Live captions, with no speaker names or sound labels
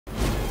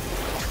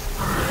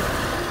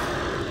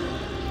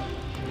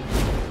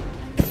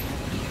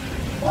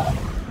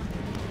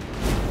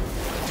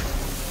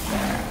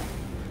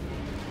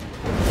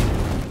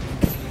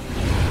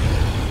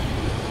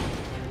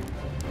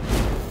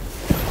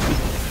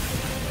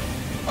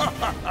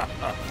For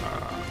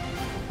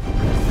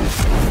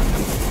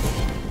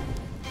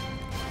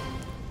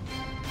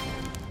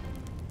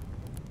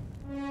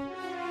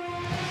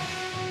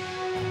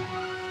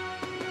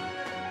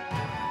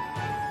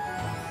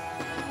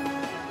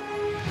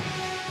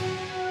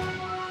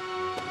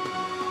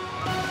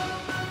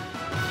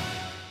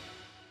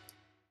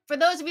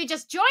those of you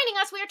just joining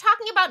us, we are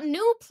talking about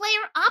new player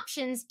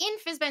options in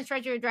Fizban's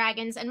Treasury of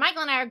Dragons, and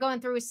Michael and I are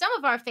going through some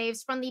of our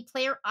faves from the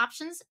player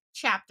options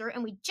chapter,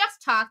 and we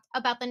just talked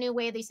about the new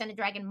way of the Ascended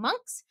Dragon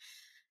monks,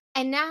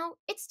 and now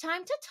it's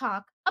time to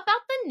talk about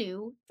the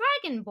new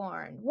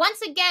Dragonborn.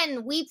 Once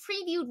again, we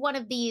previewed one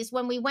of these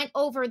when we went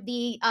over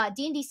the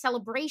D&D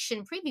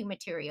Celebration preview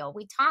material.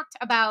 We talked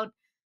about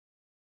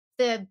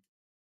the...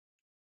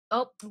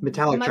 Oh,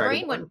 Metallic my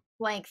brain Dragonborn. went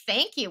blank.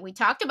 Thank you. We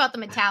talked about the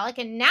metallic,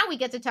 and now we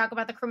get to talk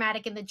about the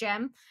chromatic and the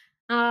gem.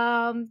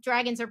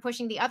 Dragons are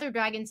pushing the other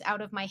dragons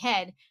out of my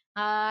head.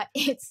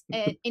 It's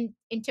an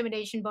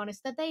intimidation bonus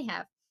that they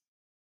have.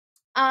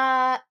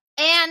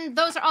 And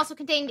those are also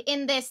contained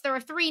in this. There are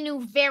 3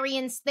 new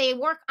variants. They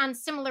work on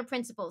similar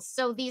principles.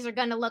 So these are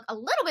going to look a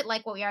little bit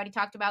like what we already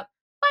talked about,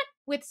 but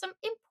with some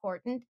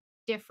important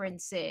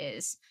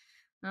differences.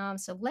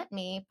 So let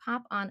me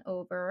pop on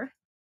over.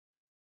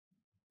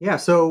 Yeah,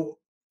 so,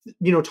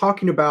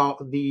 talking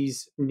about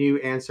these new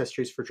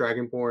ancestries for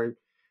Dragonborn,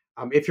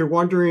 if you're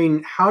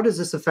wondering, how does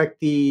this affect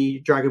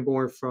the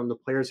Dragonborn from the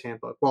Player's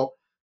Handbook? Well,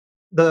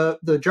 the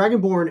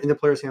Dragonborn in the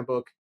Player's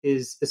Handbook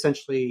is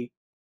essentially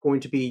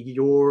going to be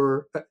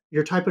your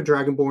type of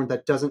Dragonborn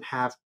that doesn't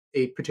have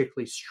a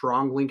particularly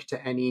strong link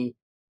to any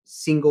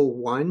single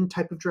one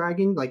type of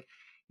dragon. Like,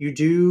 you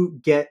do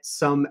get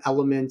some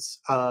elements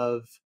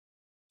of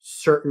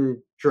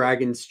certain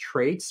dragons'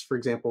 traits. For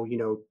example,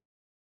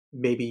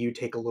 maybe you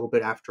take a little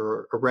bit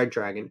after a red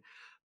dragon.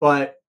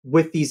 But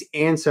with these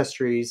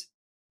ancestries,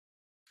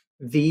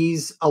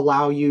 these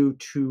allow you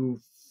to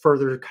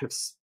further kind of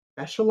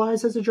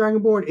specialize as a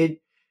Dragonborn.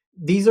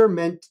 These are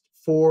meant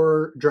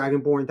for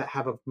Dragonborn that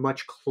have a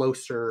much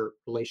closer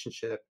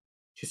relationship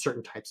to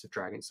certain types of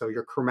dragons. So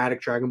your Chromatic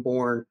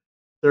Dragonborn,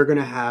 they're going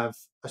to have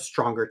a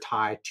stronger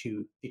tie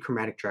to the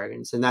Chromatic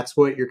Dragons. And that's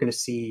what you're going to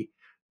see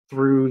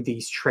through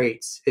these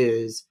traits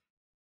is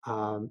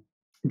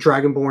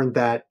Dragonborn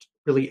that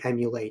really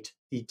emulate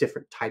the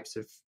different types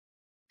of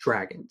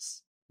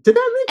dragons. Did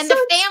that make sense? And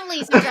the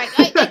families of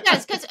dragons. It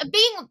does, because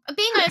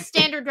being a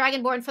standard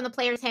Dragonborn from the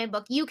Player's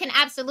Handbook, you can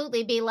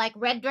absolutely be like,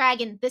 red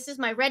dragon, this is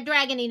my red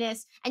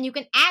dragoniness, and you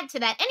can add to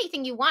that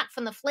anything you want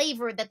from the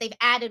flavor that they've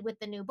added with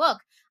the new book.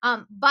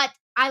 But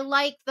I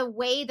like the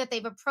way that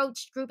they've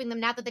approached grouping them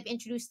now that they've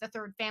introduced the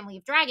 3rd family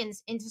of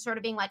dragons into sort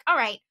of being like, all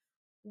right,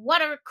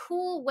 what are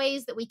cool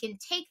ways that we can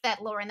take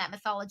that lore and that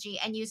mythology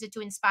and use it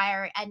to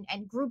inspire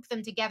and group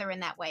them together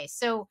in that way?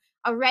 So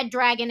a red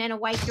dragon and a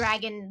white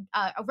dragon,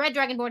 a red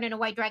dragonborn and a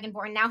white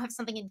dragonborn now have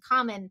something in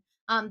common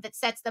that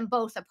sets them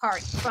both apart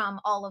from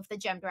all of the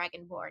gem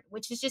dragonborn,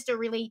 which is just a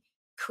really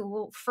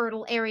cool,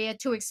 fertile area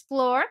to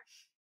explore.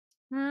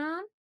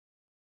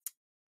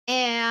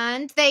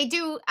 And they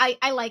do,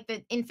 I like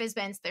that in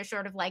Fizban's, they're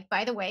sort of like,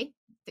 by the way,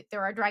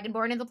 there are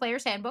Dragonborn in the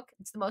Player's Handbook.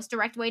 It's the most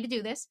direct way to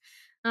do this.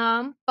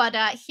 But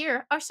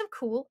here are some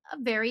cool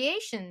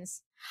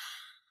variations.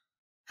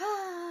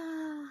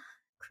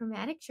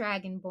 Chromatic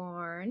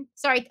Dragonborn.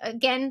 Sorry,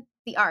 again,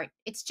 the art.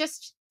 It's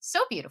just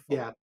so beautiful.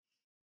 Yeah.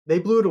 They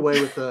blew it away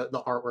with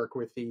the artwork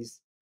with these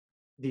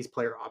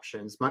player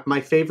options. My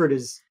favorite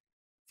is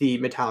the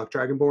Metallic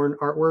Dragonborn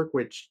artwork,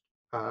 which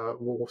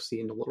we'll see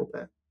in a little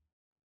bit.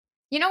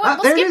 You know what?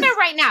 We'll skip there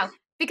right now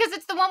because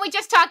it's the one we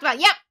just talked about.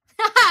 Yep.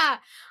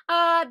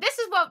 This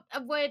is what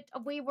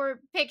we were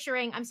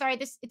picturing. I'm sorry,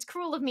 it's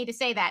cruel of me to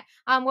say that.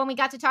 When we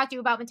got to talk to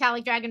you about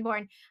Metallic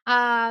Dragonborn,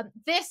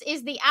 this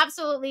is the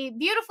absolutely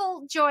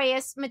beautiful,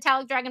 joyous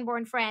Metallic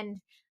Dragonborn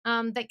friend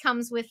that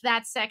comes with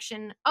that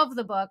section of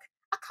the book.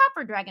 A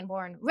copper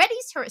Dragonborn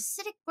readies her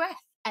acidic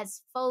breath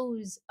as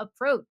foes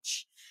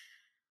approach.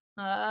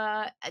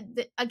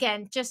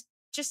 Again, just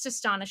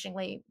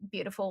astonishingly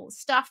beautiful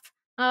stuff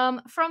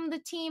from the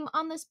team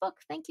on this book.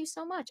 Thank you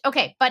so much.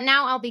 Okay, but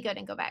now I'll be good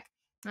and go back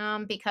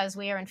because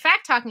we are in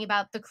fact talking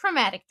about the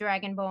Chromatic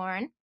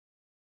Dragonborn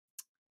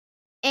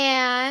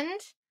and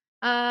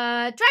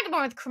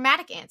Dragonborn with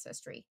chromatic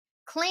ancestry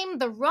claim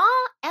the raw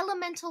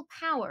elemental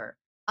power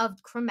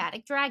of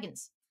chromatic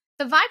dragons.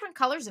 The vibrant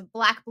colors of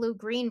black, blue,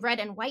 green, red,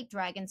 and white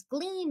dragons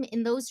gleam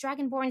in those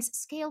Dragonborn's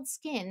scaled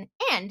skin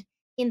and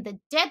in the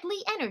deadly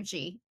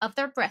energy of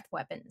their breath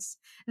weapons.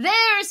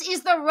 Theirs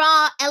is the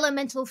raw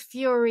elemental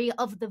fury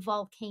of the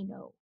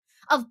volcano,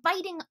 of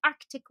biting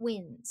Arctic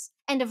winds,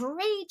 and of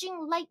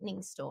raging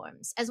lightning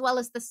storms, as well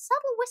as the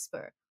subtle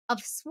whisper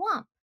of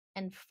swamp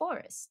and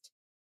forest,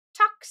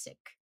 toxic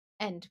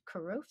and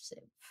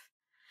corrosive.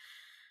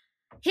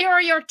 Here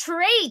are your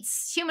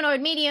traits: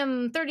 humanoid,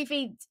 medium, 30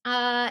 feet,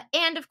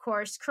 and of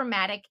course,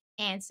 chromatic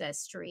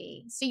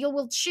ancestry. So you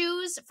will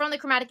choose from the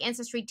chromatic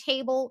ancestry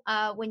table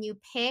when you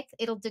pick.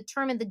 It'll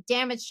determine the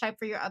damage type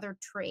for your other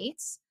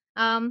traits.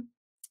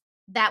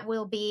 That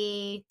will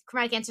be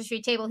chromatic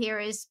ancestry table here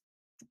is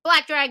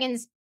black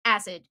dragons,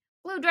 acid.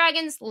 Blue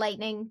dragons,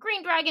 lightning.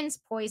 Green dragons,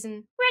 poison.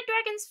 Red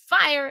dragons,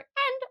 fire.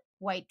 And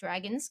white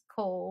dragons,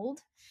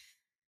 cold.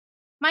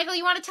 Michael,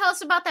 you want to tell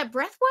us about that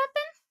breath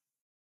weapon?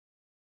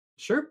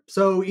 Sure.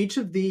 So each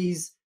of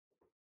these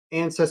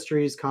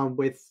ancestries come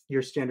with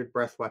your standard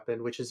breath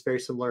weapon, which is very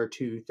similar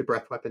to the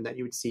breath weapon that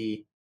you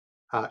see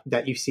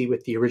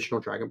with the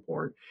original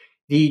Dragonborn.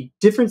 The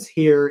difference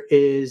here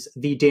is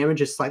the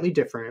damage is slightly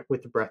different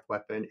with the breath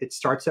weapon. It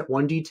starts at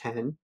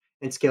 1d10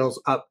 and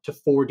scales up to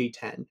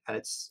 4d10 at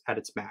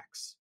its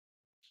max.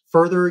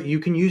 Further, you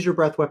can use your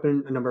breath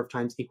weapon a number of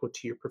times equal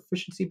to your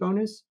proficiency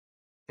bonus,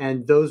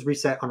 and those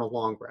reset on a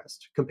long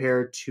rest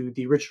compared to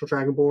the original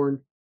Dragonborn,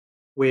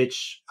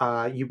 which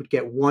you would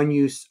get one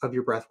use of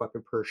your breath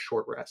weapon per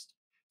short rest.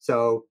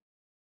 So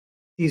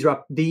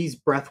these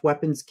breath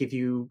weapons give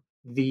you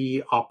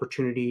the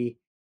opportunity,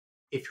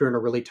 if you're in a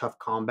really tough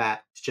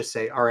combat, to just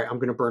say, "All right, I'm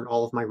going to burn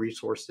all of my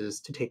resources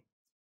to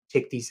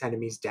take these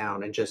enemies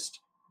down and just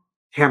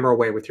hammer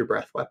away with your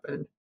breath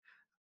weapon."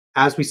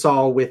 As we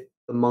saw with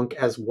the monk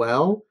as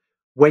well,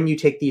 when you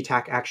take the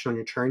attack action on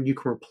your turn, you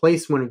can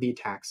replace one of the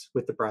attacks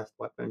with the breath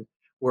weapon.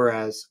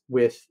 Whereas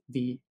with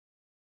the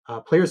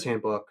player's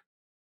handbook,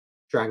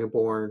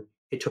 Dragonborn,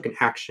 it took an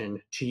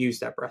action to use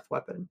that breath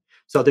weapon.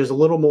 So there's a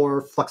little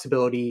more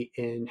flexibility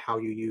in how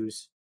you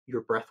use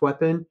your breath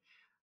weapon.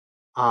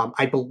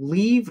 I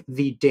believe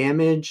the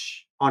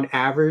damage on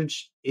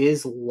average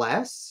is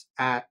less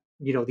at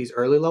these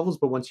early levels,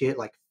 but once you hit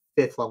like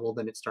fifth level,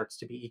 then it starts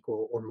to be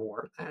equal or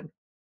more. Then.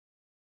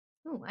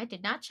 Ooh, I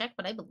did not check,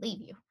 but I believe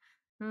you.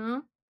 Hmm?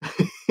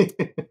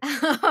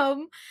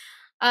 um,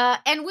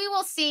 and we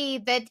will see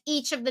that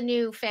each of the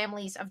new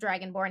families of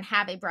Dragonborn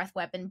have a breath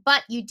weapon,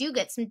 but you do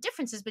get some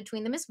differences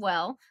between them as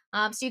well.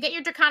 So you get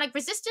your Draconic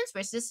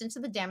resistance to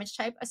the damage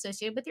type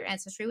associated with your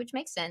ancestry, which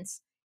makes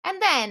sense.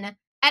 And then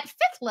at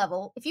fifth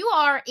level, if you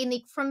are in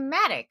the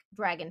Chromatic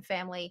Dragon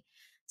family,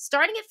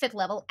 starting at fifth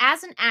level,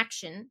 as an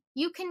action,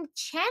 you can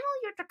channel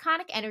your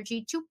Draconic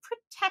energy to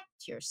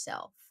protect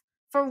yourself.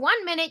 For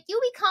 1 minute, you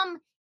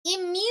become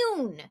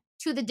immune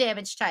to the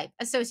damage type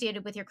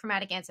associated with your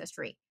Chromatic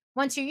ancestry.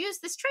 Once you use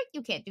this trait,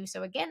 you can't do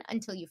so again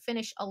until you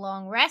finish a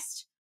long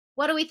rest.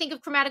 What do we think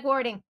of chromatic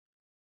warding?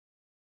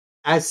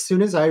 As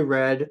soon as I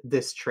read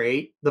this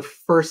trait, the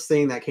first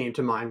thing that came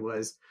to mind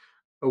was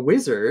a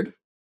wizard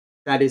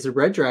that is a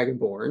red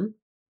dragonborn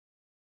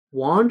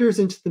wanders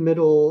into the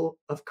middle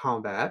of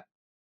combat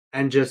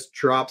and just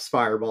drops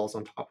fireballs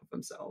on top of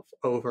himself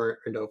over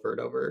and over and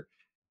over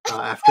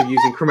after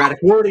using chromatic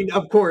warding,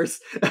 of course,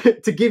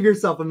 to give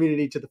yourself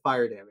immunity to the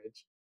fire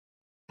damage.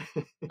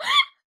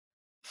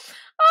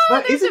 Oh,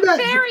 But isn't that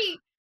it's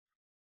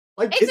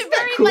a isn't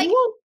that very like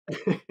cool?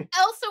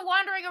 Elsa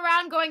wandering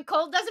around going,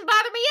 cold doesn't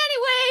bother me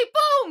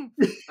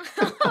anyway.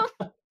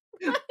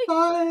 Boom.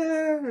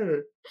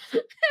 Fire!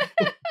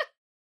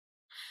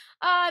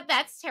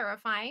 That's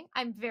terrifying.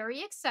 I'm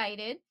very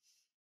excited.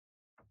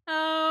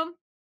 Um,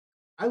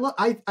 I love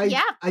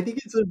yeah, I think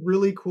it's a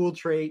really cool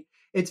trait.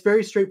 It's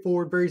very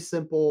straightforward, very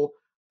simple,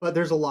 but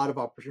there's a lot of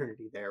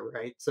opportunity there,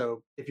 right?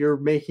 So if you're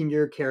making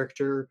your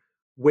character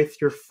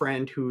with your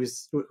friend who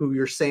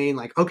you're saying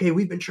like, okay,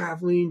 we've been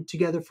traveling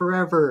together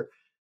forever,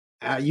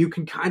 you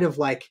can kind of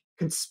like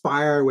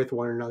conspire with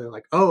one another,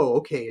 like, oh,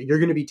 okay, you're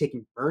going to be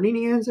taking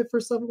burning hands at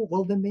first level.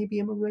 Well, then maybe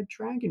I'm a red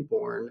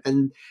dragonborn,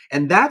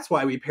 and that's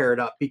why we pair it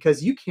up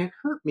because you can't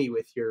hurt me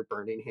with your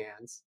burning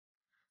hands.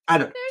 I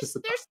don't know, just a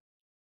thought. there's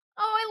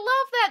oh, I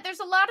love that. There's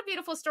a lot of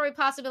beautiful story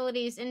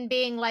possibilities in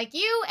being like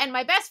you and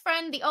my best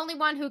friend, the only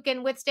one who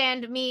can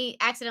withstand me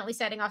accidentally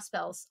setting off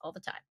spells all the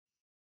time.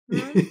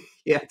 Hmm?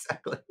 Yeah,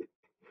 exactly.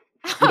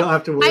 You don't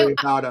have to I worry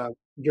about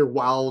your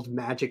wild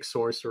magic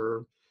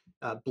sorcerer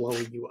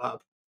blowing you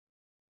up.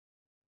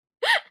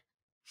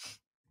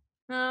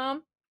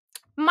 um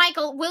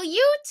Michael, will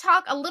you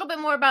talk a little bit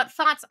more about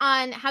thoughts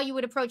on how you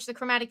would approach the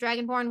Chromatic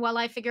Dragonborn while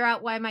I figure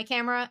out why my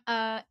camera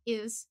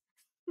is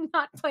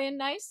not playing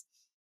nice?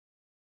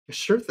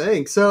 Sure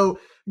thing. So,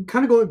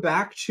 kind of going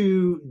back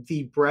to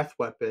the breath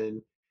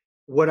weapon,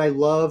 what I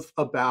love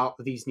about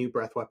these new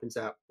breath weapons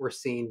that we're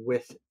seeing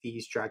with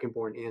these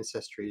Dragonborn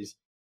ancestries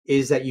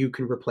is that you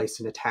can replace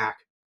an attack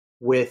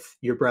with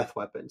your breath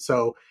weapon.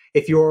 So,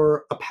 if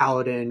you're a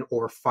paladin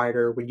or a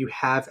fighter, when you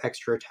have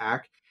extra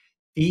attack,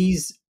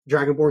 these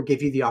Dragonborn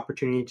give you the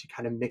opportunity to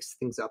kind of mix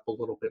things up a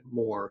little bit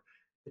more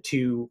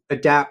to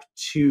adapt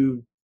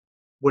to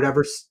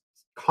whatever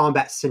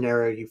combat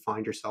scenario you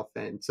find yourself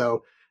in.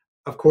 So,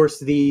 of course,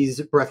 these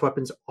breath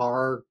weapons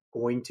are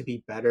going to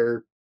be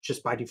better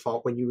just by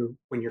default when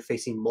you're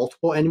facing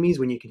multiple enemies,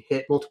 when you can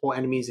hit multiple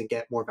enemies and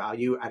get more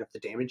value out of the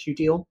damage you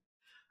deal.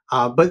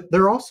 But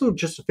they're also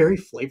just very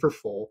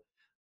flavorful.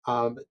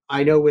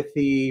 I know with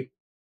the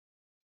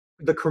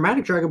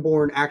Chromatic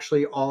Dragonborn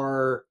actually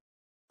are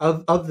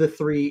of the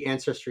three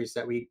ancestries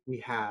that we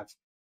have,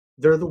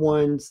 they're the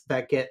ones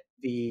that get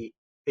a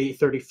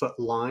 30-foot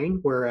line,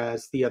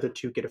 whereas the other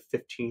two get a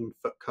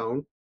 15-foot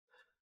cone,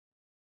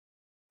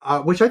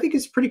 which I think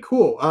is pretty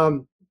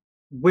cool.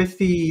 With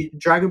the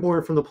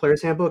Dragonborn from the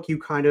Player's Handbook, you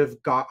kind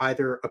of got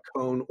either a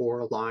cone or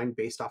a line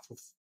based off of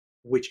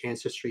which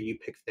ancestry you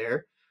pick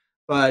there.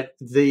 But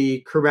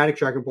the Chromatic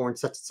Dragonborn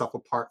sets itself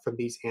apart from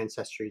these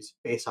ancestries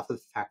based off of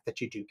the fact that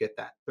you do get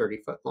that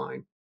 30-foot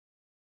line,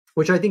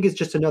 which I think is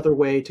just another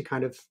way to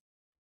kind of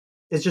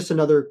is just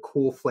another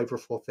cool,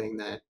 flavorful thing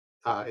that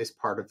is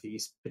part of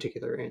these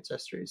particular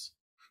ancestries.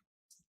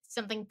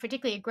 Something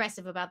particularly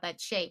aggressive about that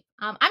shape.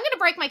 I'm going to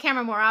break my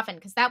camera more often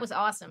because that was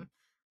awesome.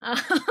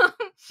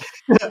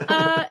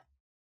 uh,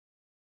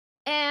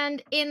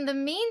 and in the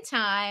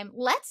meantime,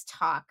 let's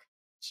talk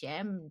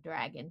Gem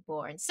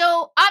Dragonborn.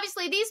 So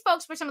obviously these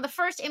folks were some of the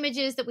first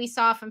images that we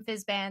saw from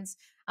Fizban's,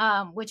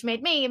 which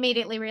made me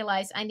immediately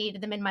realize I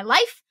needed them in my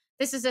life.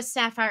 This is a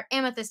Sapphire,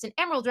 Amethyst, and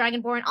Emerald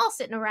Dragonborn all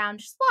sitting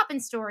around,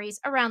 swapping stories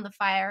around the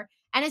fire.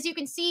 And as you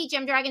can see,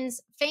 Gem Dragons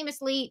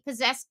famously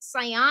possess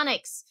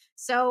psionics.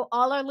 So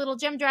all our little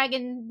Gem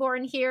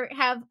Dragonborn here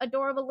have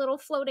adorable little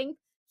floating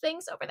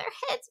things over their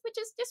heads, which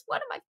is just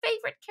one of my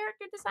favorite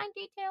character design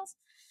details.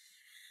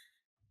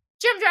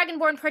 Gem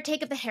Dragonborn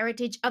partake of the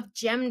heritage of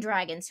gem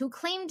dragons, who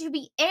claim to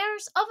be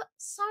heirs of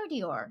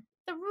Sardior,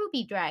 the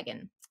ruby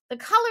dragon. The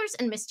colors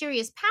and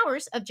mysterious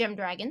powers of gem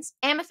dragons,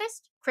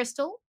 amethyst,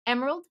 crystal,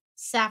 emerald,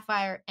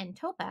 sapphire, and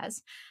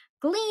topaz,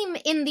 gleam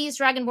in these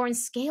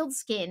dragonborn's scaled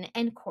skin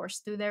and course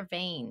through their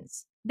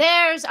veins.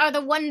 Theirs are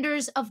the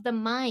wonders of the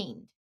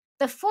mind,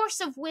 the force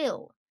of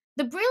will,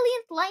 the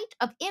brilliant light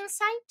of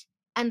insight,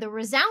 and the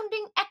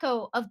resounding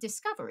echo of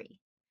discovery,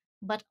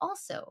 but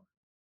also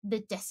the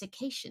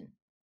desiccation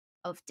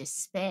of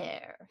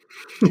despair.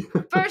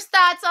 First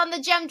thoughts on the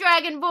Gem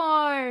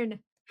Dragonborn.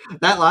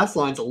 That last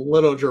line's a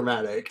little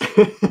dramatic.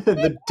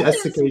 The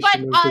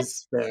desiccation of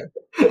despair.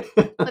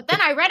 But then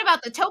I read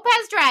about the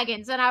topaz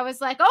dragons and I was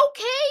like,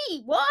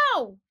 okay,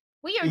 whoa,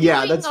 we are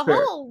doing a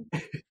whole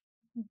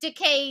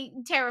decay,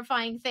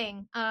 terrifying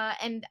thing.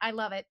 And I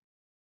love it.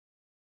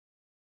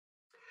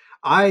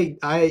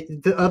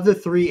 Of the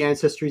three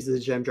ancestries of the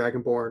Gem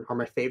Dragonborn are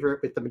my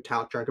favorite, with the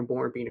Metallic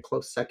Dragonborn being a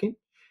close second.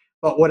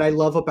 But what I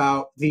love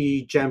about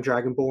the Gem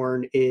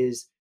Dragonborn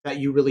is that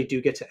you really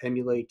do get to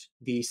emulate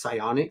the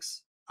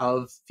psionics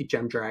of the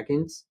Gem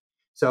Dragons.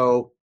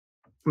 So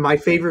my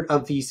favorite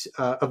of these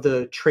of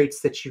the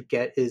traits that you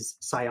get is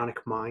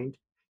Psionic Mind.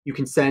 You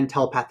can send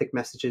telepathic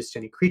messages to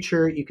any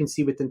creature you can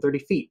see within 30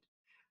 feet.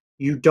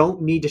 You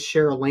don't need to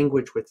share a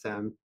language with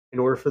them in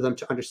order for them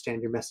to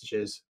understand your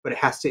messages, but it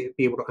has to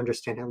be able to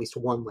understand at least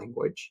one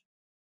language.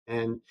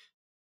 And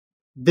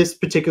this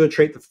particular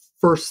trait, the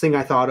first thing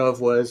I thought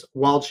of was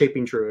Wild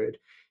Shaping Druid,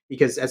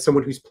 because as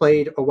someone who's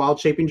played a Wild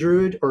Shaping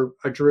Druid, or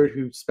a Druid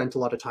who spent a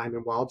lot of time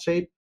in Wild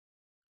Shape,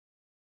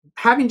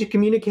 having to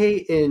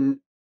communicate in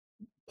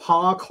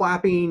paw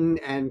clapping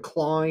and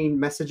clawing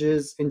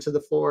messages into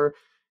the floor,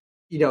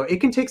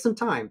 it can take some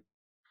time.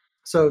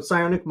 So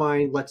Psionic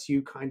Mind lets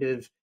you kind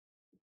of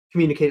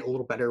communicate a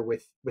little better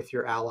with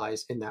your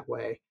allies in that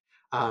way.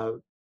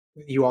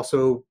 You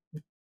also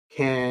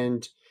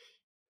can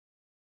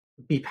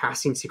be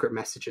passing secret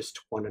messages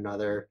to one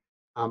another.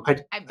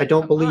 I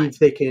don't believe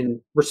they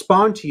can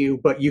respond to you,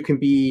 but you can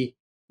be,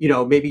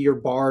 maybe your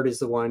bard is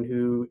the one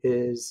who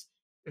is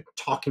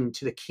talking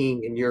to the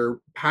king and you're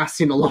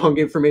passing along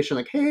information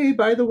like, hey,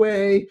 by the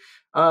way,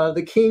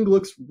 the king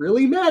looks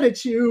really mad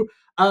at you.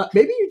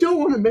 Maybe you don't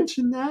want to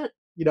mention that.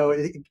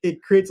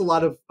 It creates a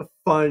lot of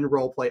fun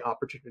role play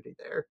opportunity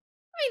there.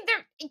 I mean, there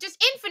are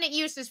just infinite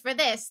uses for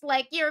this.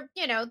 Like they're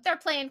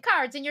playing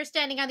cards and you're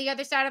standing on the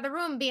other side of the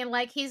room being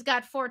like, he's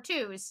got 4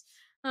 2s.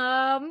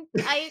 I'm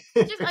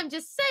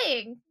just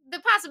saying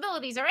the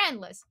possibilities are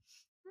endless.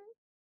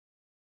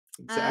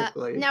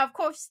 Exactly. Now, of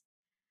course,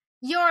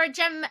 your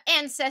gem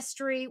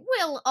ancestry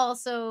will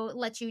also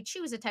let you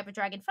choose a type of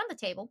dragon from the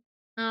table.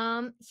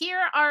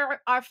 Here are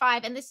our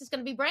 5, and this is going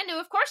to be brand new,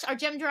 of course. Our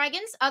gem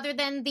dragons, other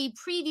than the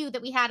preview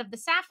that we had of the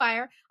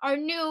Sapphire, are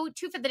new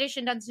 2th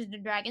edition Dungeons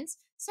and Dragons.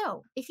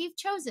 So, if you've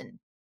chosen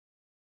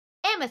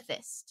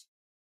Amethyst,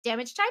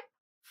 damage type,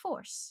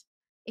 Force.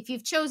 If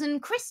you've chosen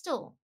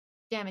Crystal,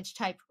 damage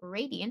type,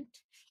 Radiant.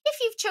 If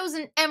you've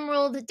chosen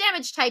Emerald,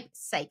 damage type,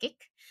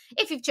 Psychic.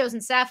 If you've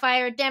chosen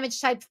Sapphire,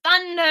 damage type,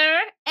 Thunder.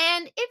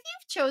 And if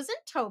you've chosen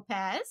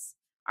Topaz,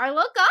 our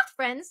little goth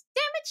friends,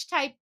 damage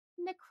type,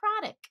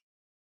 Necrotic.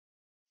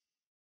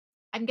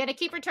 I'm going to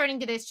keep returning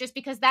to this just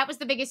because that was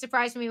the biggest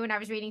surprise for me when I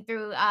was reading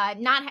through.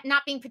 Not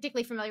being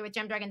particularly familiar with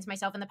gem dragons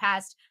myself in the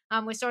past,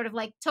 was sort of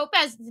like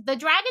Topaz, the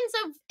dragons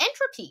of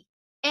entropy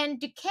and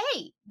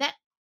decay.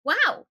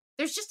 Wow,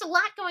 there's just a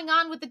lot going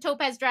on with the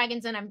Topaz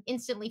dragons, and I'm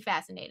instantly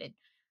fascinated.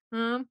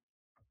 I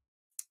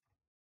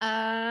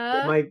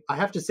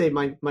have to say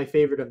my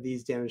favorite of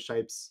these damage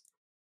types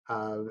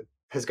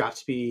has got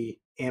to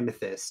be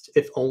Amethyst,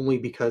 if only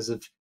because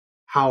of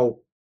how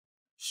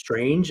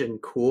strange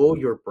and cool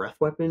your breath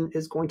weapon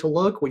is going to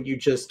look when you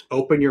just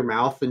open your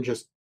mouth and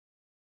just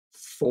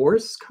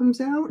force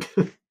comes out.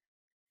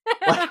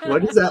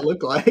 What does that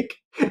look like?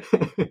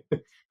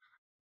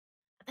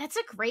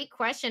 That's a great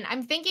question.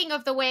 I'm thinking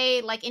of the way,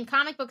 like in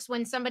comic books,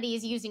 when somebody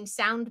is using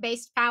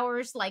sound-based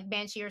powers, like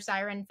Banshee or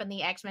Siren from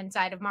the X-Men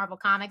side of Marvel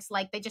Comics,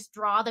 like they just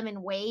draw them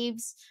in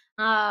waves.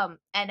 And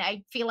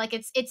I feel like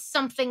it's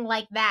something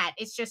like that.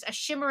 It's just a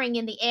shimmering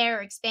in the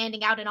air,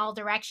 expanding out in all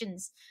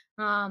directions.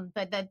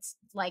 But that's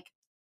like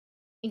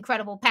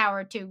incredible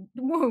power to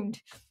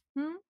wound.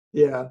 Hmm?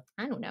 Yeah.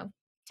 I don't know.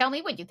 Tell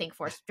me what you think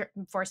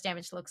force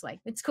damage looks like.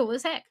 It's cool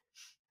as heck.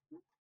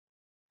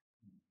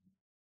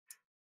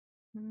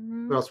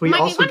 What else? We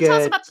Michael, you also want to tell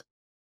us about get.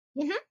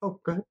 the? Mhm. Oh,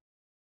 go ahead.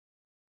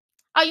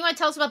 Oh, you want to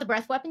tell us about the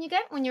breath weapon you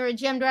get when you're a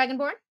Gem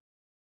Dragonborn?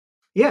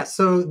 Yeah,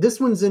 so this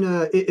one's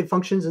it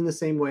functions in the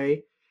same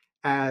way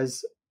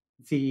as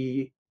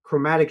the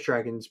Chromatic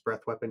Dragon's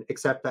breath weapon,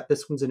 except that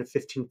this one's in a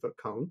 15-foot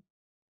cone.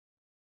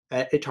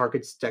 It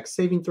targets dex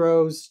saving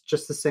throws,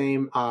 just the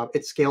same.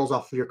 It scales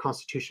off of your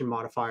Constitution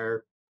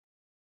modifier,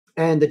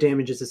 and the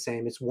damage is the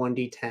same. It's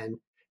 1d10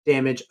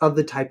 damage of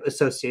the type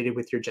associated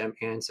with your gem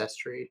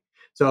ancestry.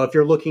 So if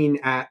you're looking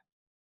at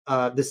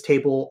this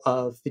table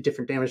of the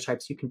different damage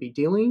types you can be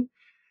dealing,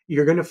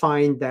 you're going to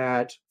find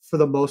that for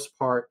the most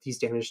part, these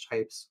damage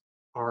types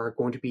are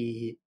going to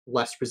be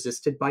less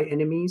resisted by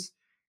enemies.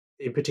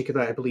 In particular,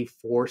 I believe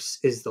force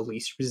is the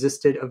least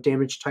resisted of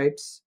damage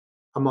types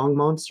among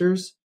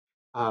monsters,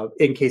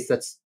 in case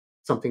that's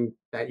something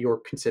that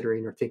you're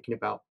considering or thinking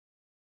about.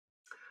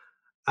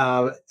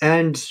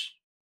 And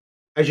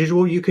as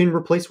usual, you can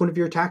replace one of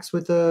your attacks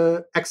with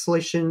the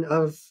exhalation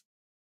of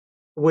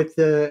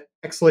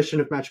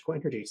magical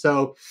energy.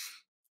 So,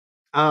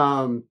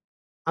 I'm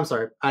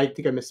sorry, I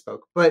think I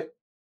misspoke, but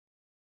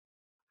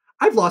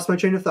I've lost my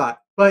train of thought.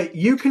 But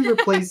you can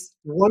replace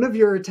one of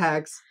your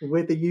attacks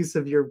with the use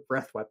of your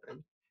breath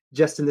weapon,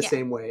 just in the Yeah.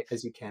 same way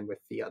as you can with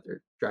the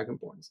other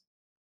Dragonborns.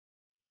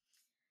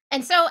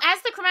 And so, as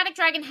the Chromatic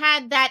Dragon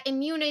had that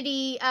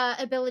immunity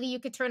ability you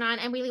could turn on,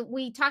 and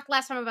we talked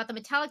last time about the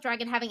Metallic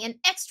Dragon having an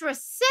extra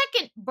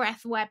second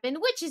breath weapon,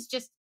 which is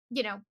just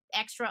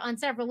extra on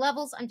several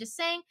levels. I'm just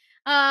saying,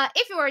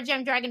 if you are a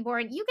Gem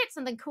Dragonborn, you get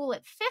something cool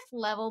at 5th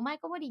level.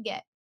 Michael, what do you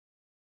get?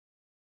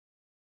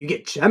 You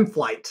get Gem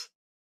Flight.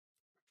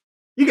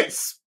 You get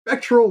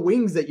spectral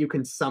wings that you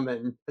can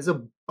summon as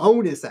a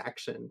bonus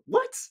action.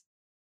 What?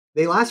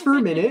 They last for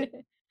a minute.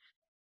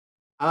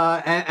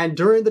 And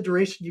during the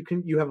duration,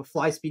 you have a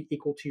fly speed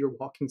equal to your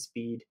walking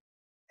speed,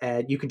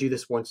 and you can do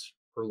this once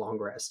for long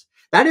rest.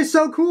 That is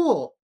so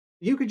cool.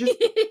 You could just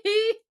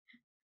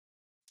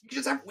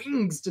have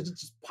wings to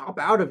just pop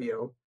out of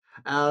you.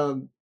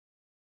 Um,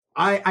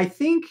 I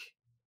think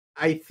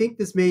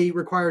this may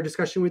require a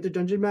discussion with the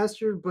dungeon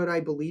master, but I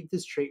believe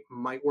this trait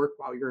might work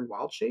while you're in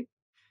wild shape.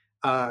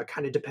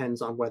 Kind of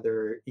depends on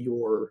whether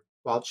your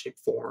wild shape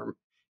form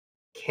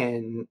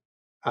can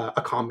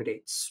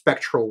accommodate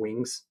spectral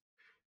wings.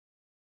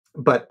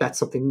 But that's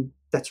something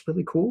that's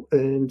really cool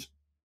and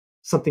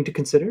something to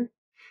consider.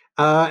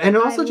 And it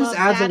I also just love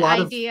adds a that lot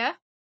of idea.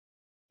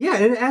 yeah,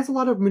 and it adds a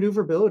lot of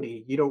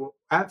maneuverability.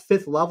 At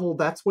 5th level,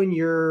 that's when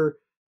your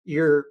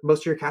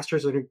most of your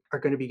casters are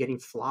going to be getting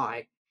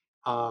fly.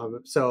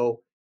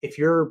 So if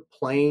you're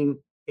playing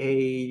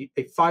a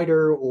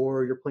fighter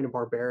or you're playing a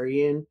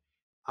barbarian,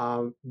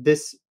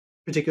 this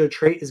particular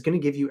trait is going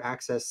to give you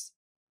access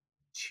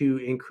to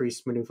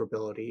increased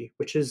maneuverability,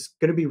 which is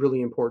going to be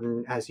really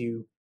important as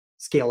you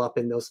scale up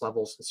in those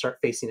levels and start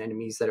facing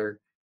enemies that are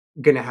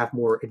going to have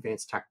more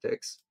advanced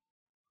tactics.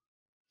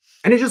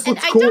 And it just And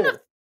looks I don't know.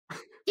 cool.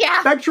 Yeah,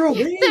 Spectral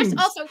there's wings.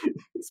 also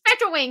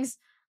spectral wings.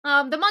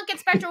 The monk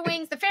gets spectral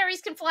wings. The fairies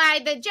can fly.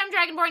 The Gem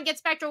Dragonborn gets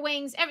spectral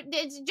wings.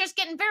 It's just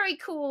getting very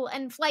cool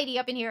and flighty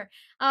up in here.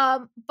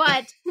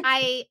 But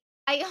I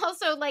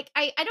also like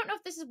I don't know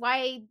if this is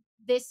why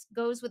this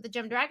goes with the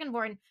Gem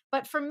Dragonborn,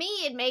 but for me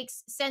it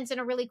makes sense in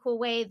a really cool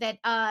way that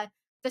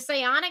the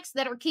psionics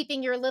that are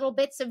keeping your little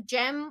bits of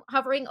gem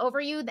hovering over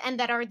you and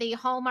that are the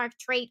hallmark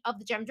trait of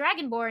the Gem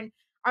Dragonborn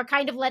are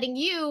kind of letting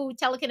you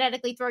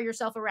telekinetically throw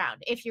yourself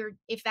around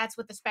if that's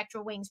what the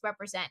spectral wings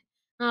represent.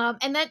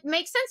 And that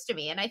makes sense to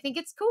me, and I think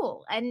it's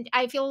cool. And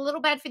I feel a little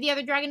bad for the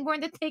other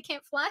Dragonborn that they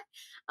can't fly,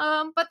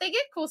 but they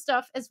get cool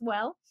stuff as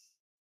well.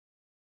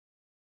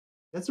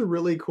 That's a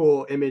really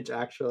cool image,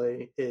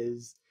 actually,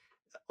 is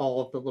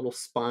all of the little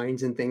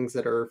spines and things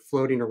that are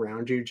floating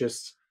around you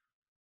just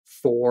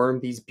form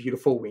these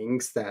beautiful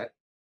wings that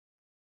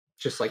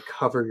just like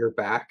cover your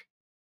back.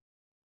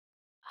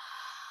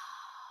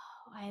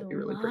 Oh, I That'd be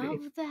really love pretty.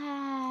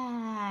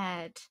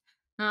 that.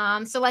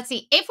 So let's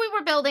see. If we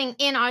were building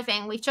in our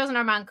thing, we've chosen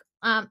our monk,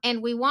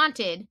 and we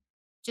wanted,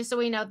 just so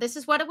we know, this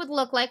is what it would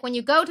look like when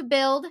you go to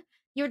build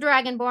your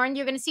Dragonborn.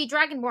 You're going to see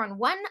Dragonborn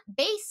 1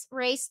 base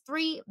race,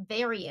 3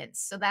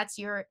 variants. So that's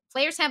your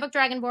Player's Handbook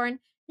Dragonborn,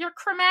 your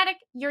Chromatic,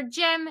 your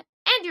Gem,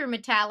 and your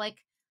Metallic,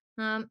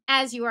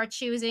 as you are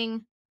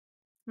choosing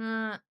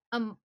uh,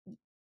 um,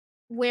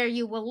 where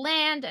you will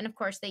land. And of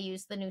course, they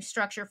use the new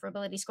structure for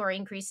ability score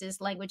increases,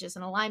 languages,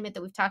 and alignment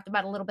that we've talked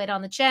about a little bit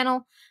on the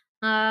channel.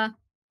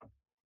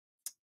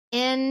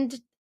 And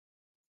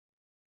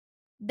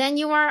then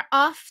you are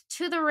off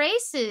to the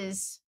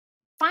races.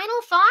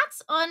 final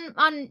thoughts on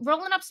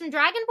rolling up some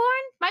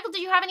Dragonborn? Michael, do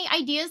you have any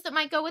ideas that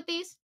might go with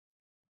these?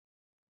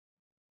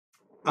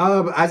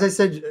 As I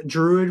said,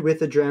 Druid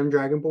with a Gem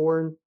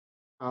Dragonborn.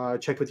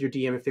 Check with your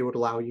DM if they would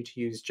allow you to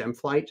use Gem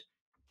Flight,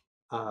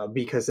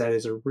 because that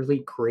is a really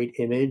great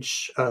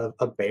image of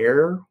a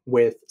bear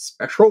with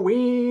spectral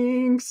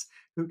wings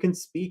who can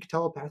speak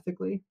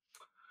telepathically.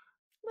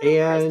 Little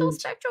crystal And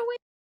spectral wing.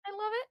 I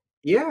love it.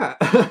 yeah,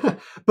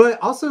 but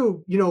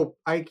also,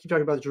 I keep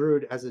talking about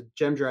Druid as a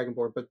Gem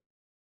Dragonborn, but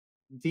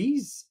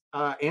these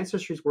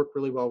ancestries work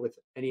really well with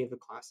any of the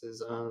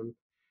classes.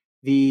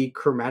 The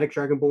Chromatic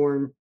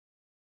Dragonborn,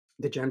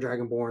 the Gem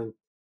Dragonborn,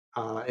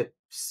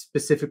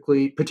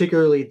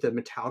 particularly the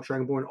Metallic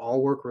Dragonborn,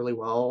 all work really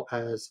well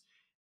as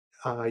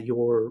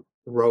your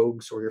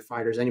rogues or your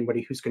fighters,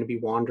 anybody who's going to be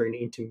wandering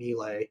into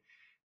melee.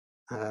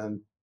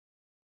 Um,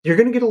 you're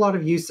going to get a lot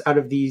of use out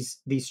of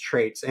these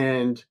traits,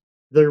 and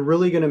they're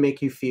really going to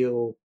make you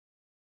feel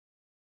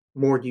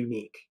more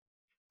unique.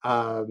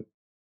 I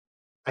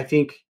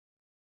think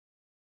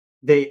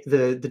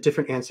the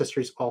different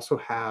ancestries also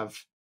have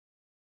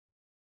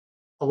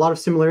a lot of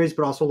similarities,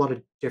 but also a lot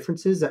of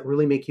differences that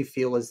really make you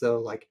feel as though,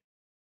 like,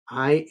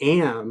 I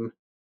am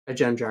a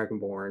Gem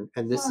Dragonborn,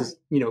 and this is,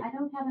 I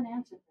don't have an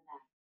answer for that.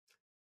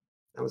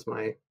 that was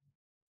my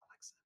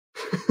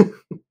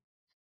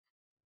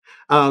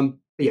Alexa.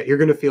 Yeah, you're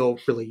going to feel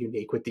really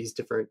unique with these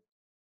different,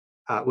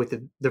 with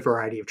the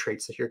variety of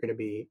traits that you're going to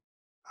be,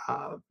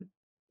 that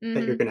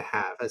you're going to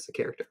have as a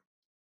character.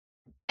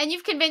 And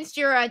you've convinced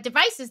your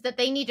devices that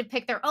they need to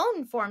pick their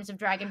own forms of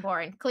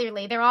Dragonborn.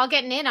 Clearly, they're all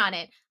getting in on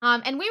it.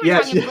 And we were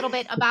talking a little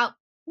bit about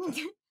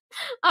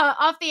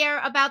off the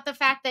air about the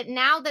fact that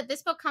now that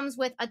this book comes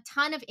with a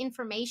ton of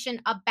information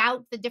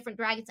about the different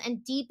dragons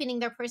and deepening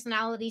their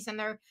personalities and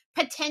their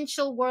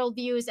potential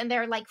worldviews and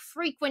their like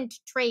frequent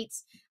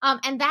traits,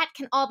 and that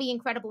can all be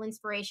incredible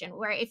inspiration.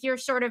 Where if you're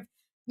sort of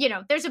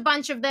there's a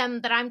bunch of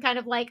them that I'm kind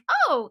of like,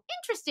 oh,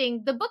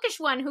 interesting. The bookish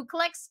one who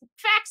collects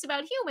facts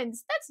about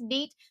humans. That's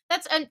neat.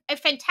 That's a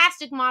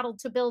fantastic model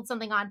to build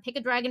something on. Pick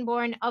a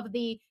Dragonborn of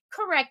the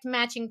correct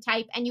matching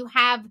type, and you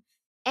have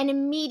an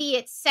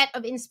immediate set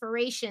of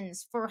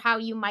inspirations for how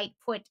you might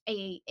put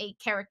a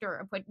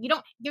character or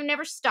you're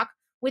never stuck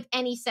with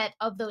any set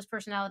of those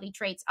personality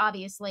traits,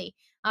 obviously,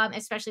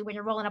 especially when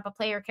you're rolling up a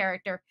player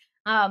character.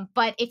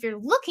 But if you're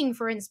looking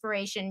for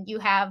inspiration, you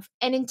have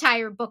an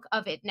entire book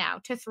of it now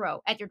to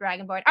throw at your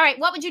Dragonborn. All right,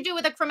 what would you do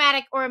with a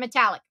chromatic or a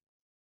metallic?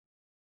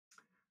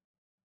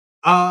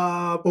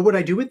 What would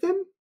I do with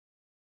them?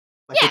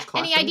 Like yeah,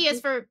 any ideas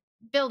for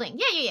building?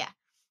 Yeah.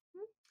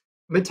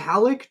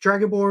 Metallic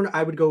Dragonborn,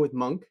 I would go with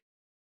Monk.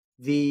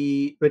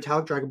 The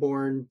Metallic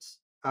Dragonborns,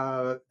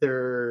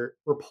 their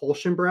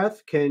repulsion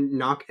breath can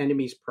knock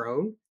enemies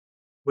prone,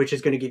 which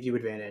is going to give you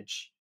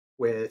advantage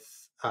with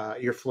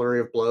your flurry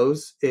of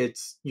blows.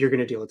 You're going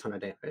to deal a ton of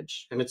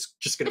damage, and it's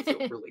just going to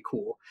feel really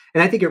cool.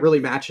 And I think it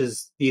really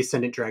matches the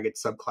Ascendant Dragon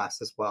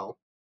subclass as well.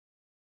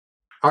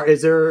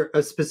 Is there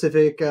a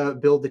specific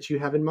build that you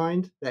have in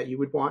mind that you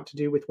would want to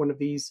do with one of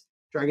these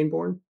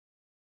Dragonborn?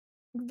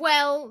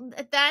 Well,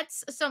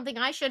 that's something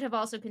I should have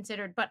also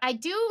considered, but I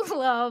do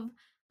love,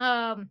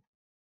 honestly,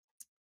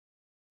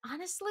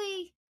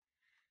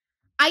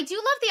 I do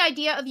love the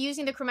idea of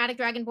using the Chromatic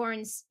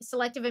Dragonborn's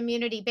selective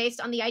immunity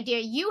based on the idea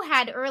you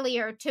had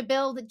earlier to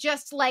build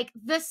just like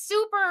the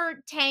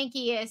super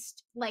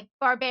tankiest, like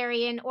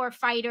barbarian or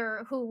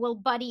fighter who will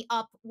buddy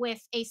up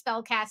with a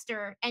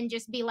spellcaster and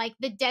just be like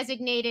the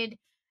designated,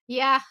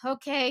 yeah,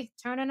 okay,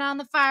 turning on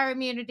the fire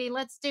immunity,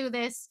 let's do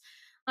this.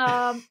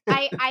 I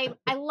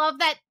love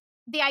that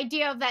the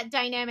idea of that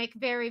dynamic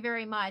very,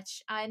 very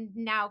much, and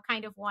now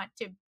kind of want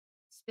to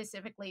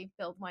specifically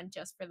build one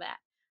just for that.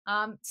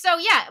 So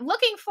yeah,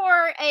 looking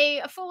for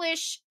a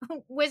foolish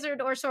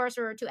wizard or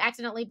sorcerer to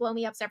accidentally blow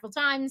me up several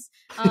times.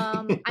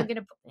 I'm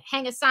gonna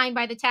hang a sign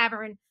by the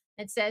tavern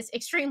that says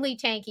 "Extremely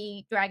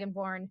tanky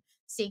Dragonborn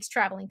seeks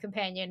traveling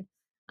companion."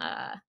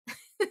 I've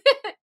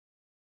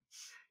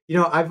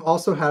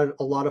also had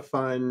a lot of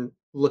fun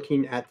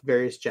looking at the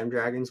various gem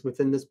dragons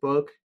within this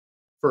book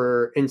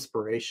for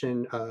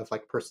inspiration of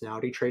like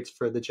personality traits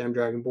for the Gem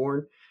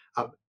Dragonborn.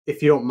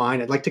 If you don't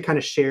mind, I'd like to kind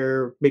of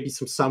share maybe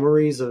some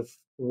summaries of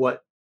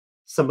what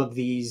some of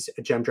these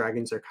gem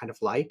dragons are kind of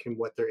like and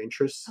what their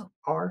interests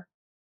are.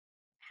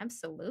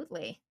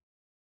 Absolutely.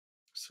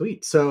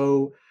 Sweet.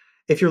 So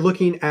if you're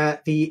looking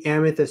at the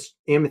amethyst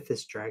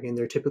dragon,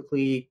 they're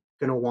typically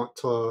going to want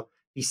to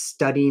be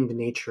studying the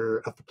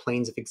nature of the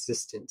planes of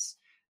existence,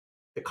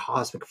 the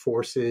cosmic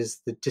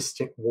forces, the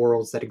distant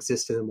worlds that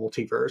exist in the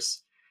multiverse.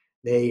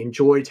 They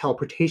enjoy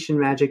teleportation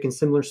magic and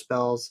similar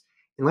spells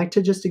and like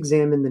to just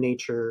examine the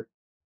nature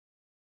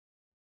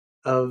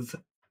of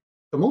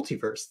the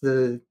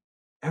multiverse,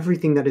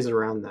 everything that is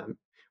around them,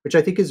 which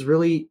I think is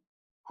really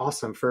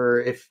awesome for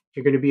if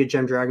you're going to be a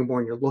Gem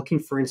Dragonborn, you're looking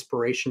for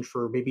inspiration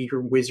for maybe your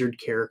wizard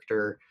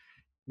character.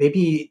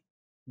 Maybe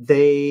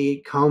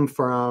they come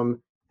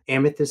from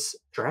amethyst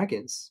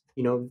dragons.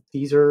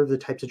 These are the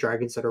types of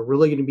dragons that are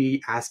really going to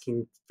be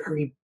asking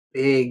very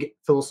big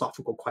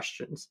philosophical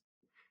questions.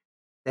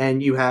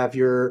 Then you have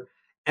your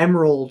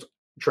emerald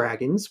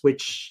dragons,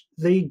 which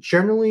they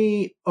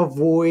generally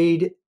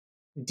avoid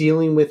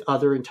dealing with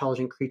other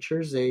intelligent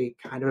creatures. They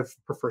kind of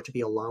prefer to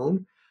be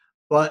alone,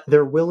 but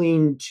they're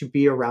willing to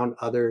be around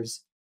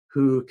others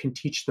who can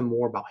teach them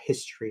more about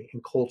history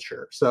and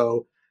culture.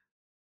 So,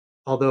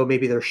 although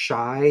maybe they're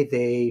shy,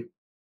 they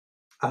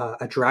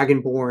a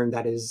dragonborn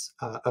that is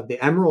of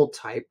the emerald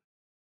type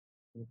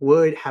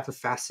would have a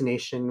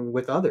fascination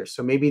with others.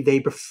 So maybe they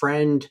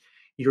befriend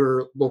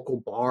your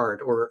local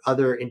bard or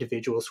other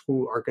individuals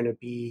who are going to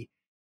be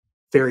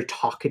very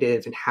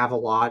talkative and have a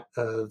lot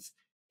of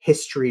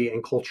history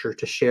and culture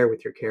to share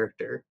with your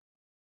character.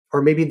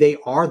 Or maybe they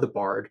are the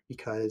bard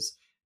because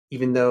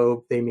even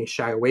though they may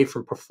shy away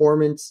from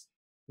performance,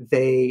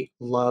 they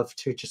love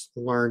to just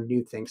learn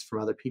new things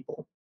from other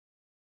people.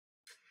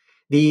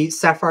 The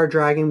sapphire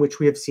dragon, which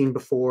we have seen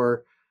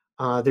before,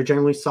 they're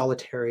generally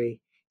solitary.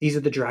 These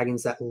are the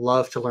dragons that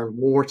love to learn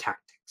war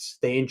tactics.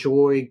 They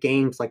enjoy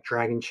games like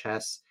dragon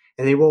chess,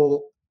 and they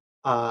will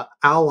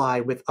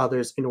ally with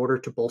others in order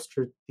to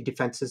bolster the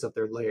defenses of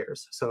their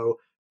lairs. So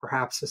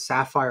perhaps a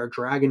sapphire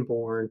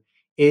dragonborn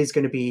is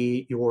going to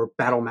be your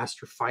battle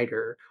master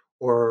fighter,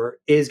 or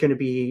is going to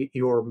be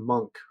your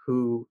monk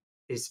who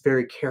is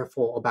very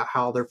careful about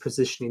how they're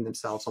positioning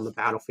themselves on the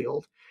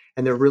battlefield.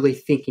 And they're really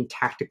thinking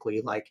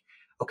tactically, like,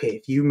 okay,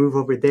 if you move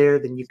over there,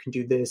 then you can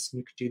do this and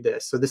you can do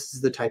this. So this is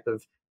the type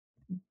of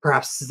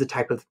perhaps this is the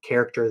type of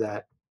character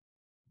that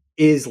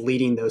is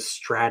leading those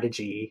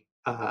strategy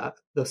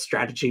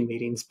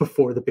meetings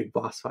before the big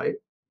boss fight.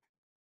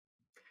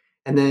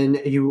 And then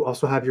you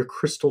also have your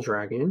crystal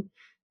dragon.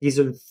 These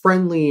are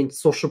friendly and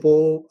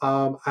sociable.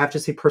 I have to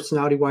say,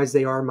 personality wise,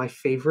 they are my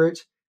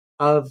favorite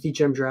of the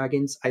gem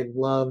dragons. I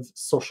love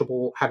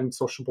having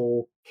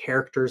sociable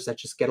characters that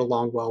just get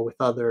along well with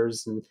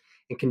others and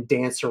can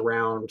dance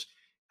around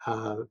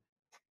uh,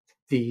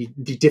 the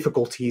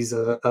difficulties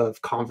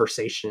of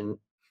conversation.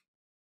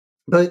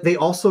 But they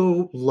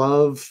also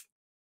love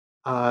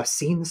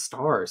seeing the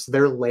stars.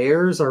 Their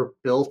lairs are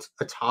built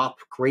atop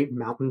great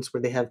mountains where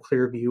they have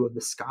clear view of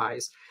the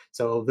skies.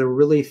 So they're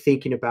really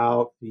thinking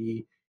about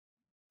the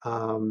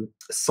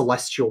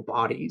celestial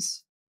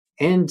bodies,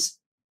 and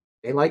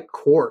they like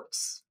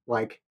quartz.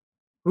 Like,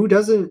 who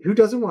doesn't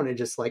want to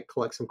just like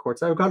collect some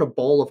quartz? I've got a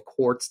bowl of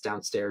quartz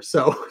downstairs.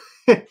 So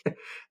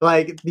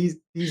like these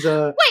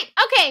Wait,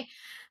 okay.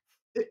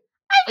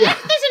 yeah.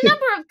 There's a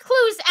number of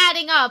clues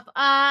adding up.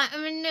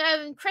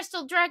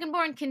 Crystal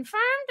Dragonborn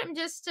confirmed. I'm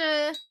just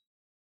I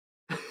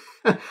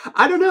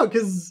don't know,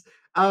 because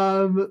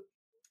I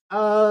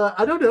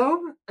don't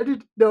know. I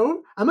didn't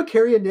know. I'm a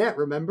carrionet,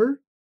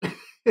 remember? I'm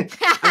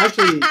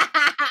actually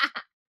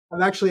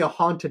I'm actually a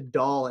haunted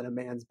doll in a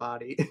man's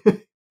body.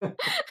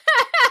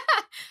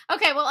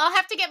 Okay, well, I'll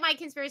have to get my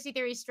conspiracy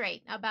theories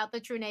straight about the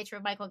true nature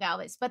of Michael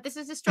Galvis, but this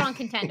is a strong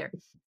contender.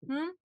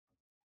 Hmm?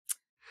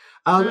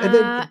 And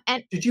then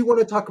And did you want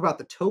to talk about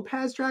the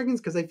topaz dragons?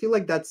 Because I feel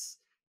like that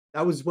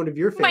was one of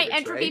your my favorites,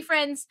 entropy right?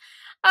 friends,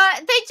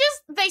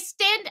 they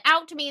stand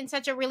out to me in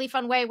such a really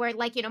fun way where,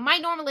 like, my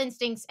normal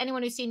instincts,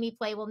 anyone who's seen me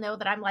play will know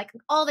that I'm like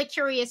all the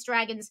curious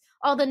dragons,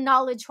 all the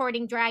knowledge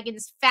hoarding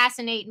dragons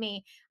fascinate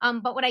me.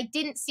 But what I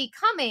didn't see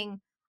coming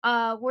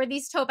were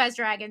these topaz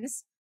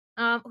dragons,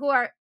 who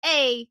are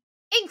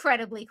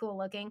incredibly cool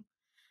looking.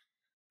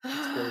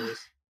 It's glorious.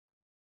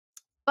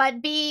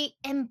 But be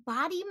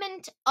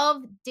embodiment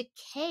of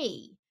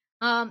decay.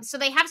 So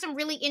they have some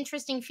really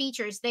interesting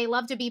features. They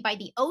love to be by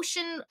the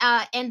ocean,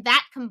 and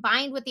that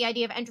combined with the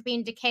idea of entropy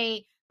and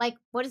decay. Like,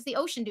 what does the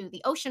ocean do?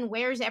 The ocean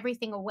wears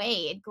everything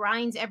away. It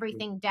grinds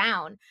everything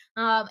down.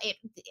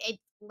 It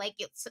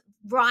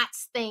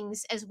rots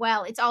things as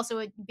well. It's also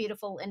a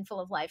beautiful and full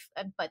of life,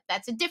 but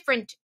that's a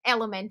different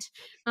element.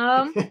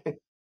 Um,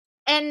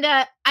 and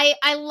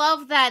I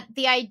love that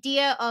the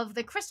idea of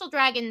the crystal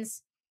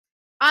dragons,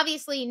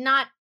 obviously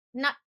not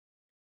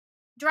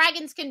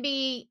dragons can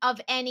be of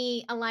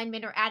any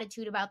alignment or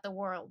attitude about the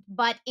world,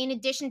 but in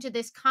addition to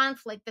this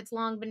conflict that's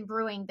long been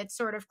brewing, that's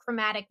sort of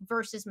chromatic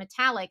versus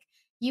metallic,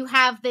 you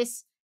have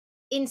this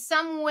in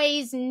some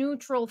ways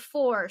neutral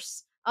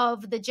force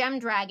of the gem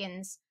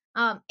dragons.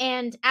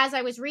 And as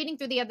I was reading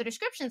through the other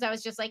descriptions, I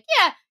was just like,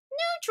 yeah,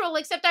 neutral,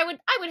 except I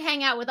would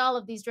hang out with all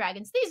of these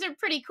dragons. These are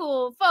pretty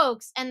cool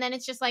folks. And then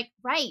it's just like,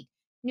 right,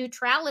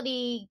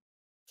 neutrality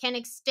can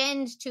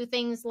extend to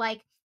things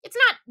like, it's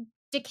not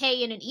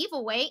decay in an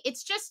evil way.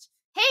 It's just,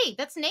 hey,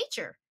 that's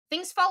nature.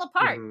 Things fall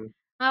apart.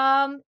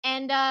 Mhm.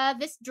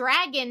 And this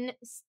dragon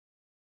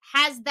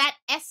has that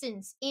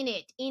essence in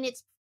it, in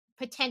its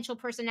potential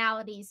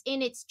personalities,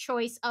 in its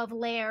choice of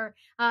lair,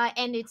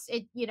 and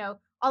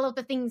all of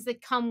the things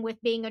that come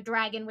with being a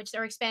dragon, which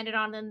are expanded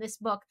on in this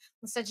book,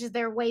 such as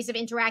their ways of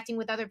interacting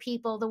with other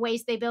people, the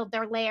ways they build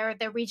their lair,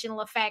 their regional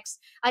effects.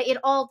 It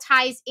all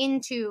ties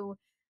into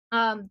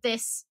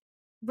this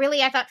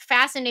really, I thought,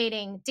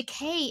 fascinating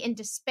decay and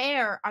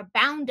despair are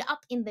bound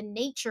up in the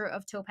nature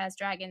of topaz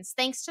dragons,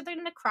 thanks to the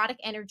necrotic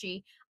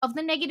energy of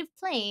the negative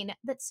plane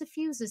that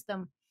suffuses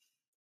them.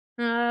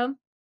 Um,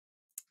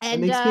 That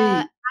and makes I me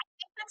think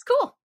that's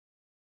cool.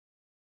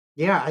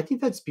 Yeah, I think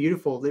that's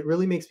beautiful. It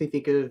really makes me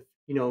think of,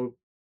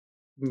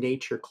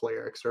 nature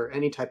clerics or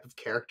any type of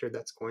character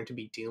that's going to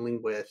be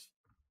dealing with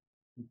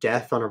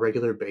death on a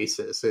regular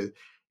basis.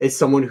 Is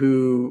someone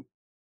who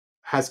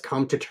has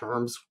come to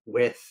terms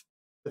with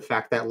the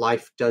fact that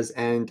life does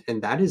end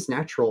and that is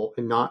natural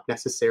and not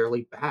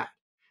necessarily bad.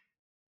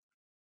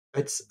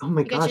 It's oh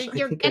my Because gosh, I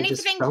you're think I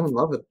just anything fell in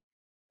love with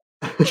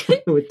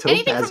with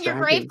anything topaz from your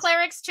grave dragons.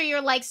 clerics to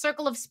your like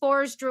circle of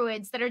spores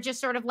druids that are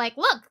just sort of like,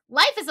 look,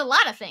 life is a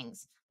lot of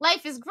things.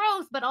 Life is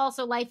growth, but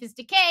also life is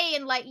decay,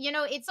 and like,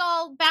 it's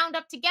all bound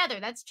up together.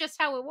 That's just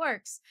how it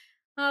works.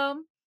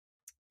 Um,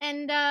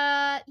 and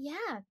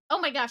yeah. Oh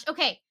my gosh.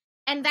 Okay.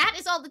 And that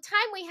is all the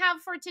time we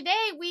have for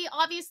today. We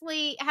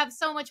obviously have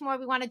so much more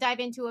we want to dive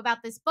into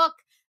about this book.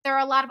 There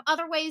are a lot of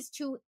other ways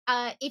to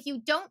if you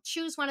don't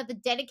choose one of the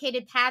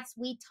dedicated paths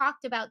we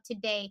talked about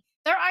today,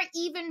 there are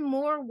even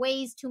more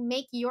ways to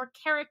make your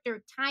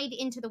character tied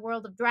into the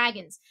world of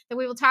dragons that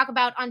we will talk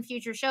about on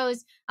future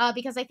shows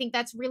because I think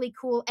that's really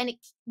cool and it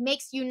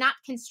makes you not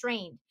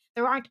constrained.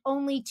 There aren't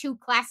only two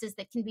classes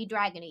that can be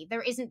dragony.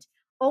 There isn't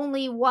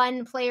only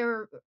one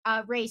player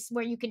race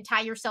where you can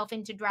tie yourself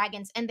into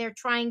dragons, and they're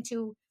trying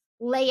to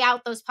lay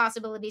out those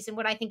possibilities in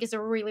what I think is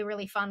a really,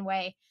 really fun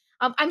way.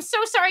 I'm so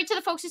sorry to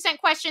the folks who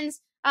sent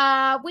questions.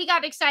 We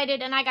got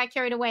excited and I got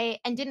carried away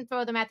and didn't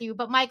throw them at you.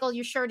 But Michael,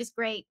 your shirt is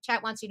great.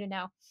 Chat wants you to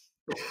know.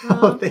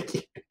 Oh, thank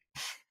you.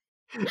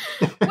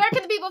 Where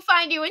can the people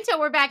find you until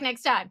we're back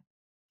next time?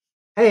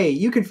 Hey,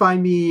 you can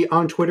find me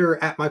on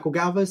Twitter at Michael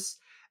Galvis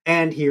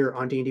and here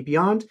on D&D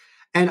Beyond.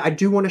 And I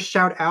do want to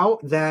shout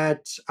out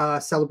that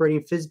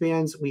celebrating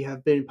Fizbans, we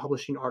have been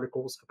publishing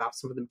articles about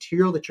some of the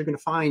material that you're going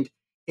to find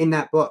in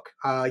that book.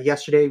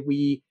 Yesterday,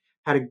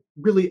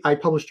 I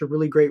published a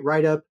really great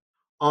write-up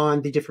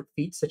on the different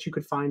feats that you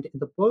could find in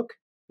the book.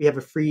 We have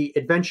a free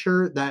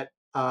adventure that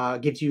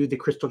gives you the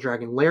Crystal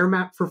Dragon lair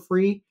map for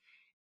free.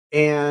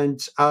 And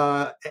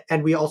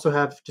we also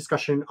have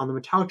discussion on the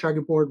Metallic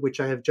Dragonborn,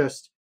 which I have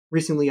just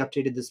recently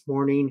updated this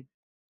morning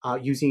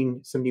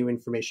using some new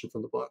information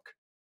from the book.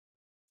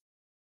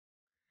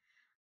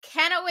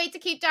 Cannot wait to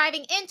keep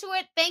diving into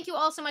it. Thank you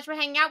all so much for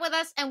hanging out with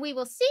us, and we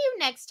will see you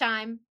next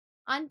time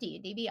on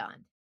D&D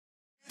Beyond.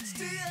 It's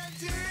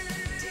D&D.